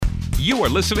You are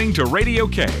listening to Radio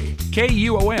K,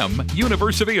 KUOM,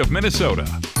 University of Minnesota.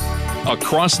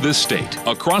 Across this state,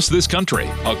 across this country,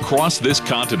 across this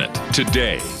continent,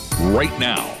 today, right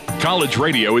now, college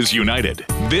radio is united.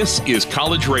 This is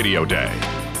College Radio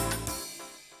Day.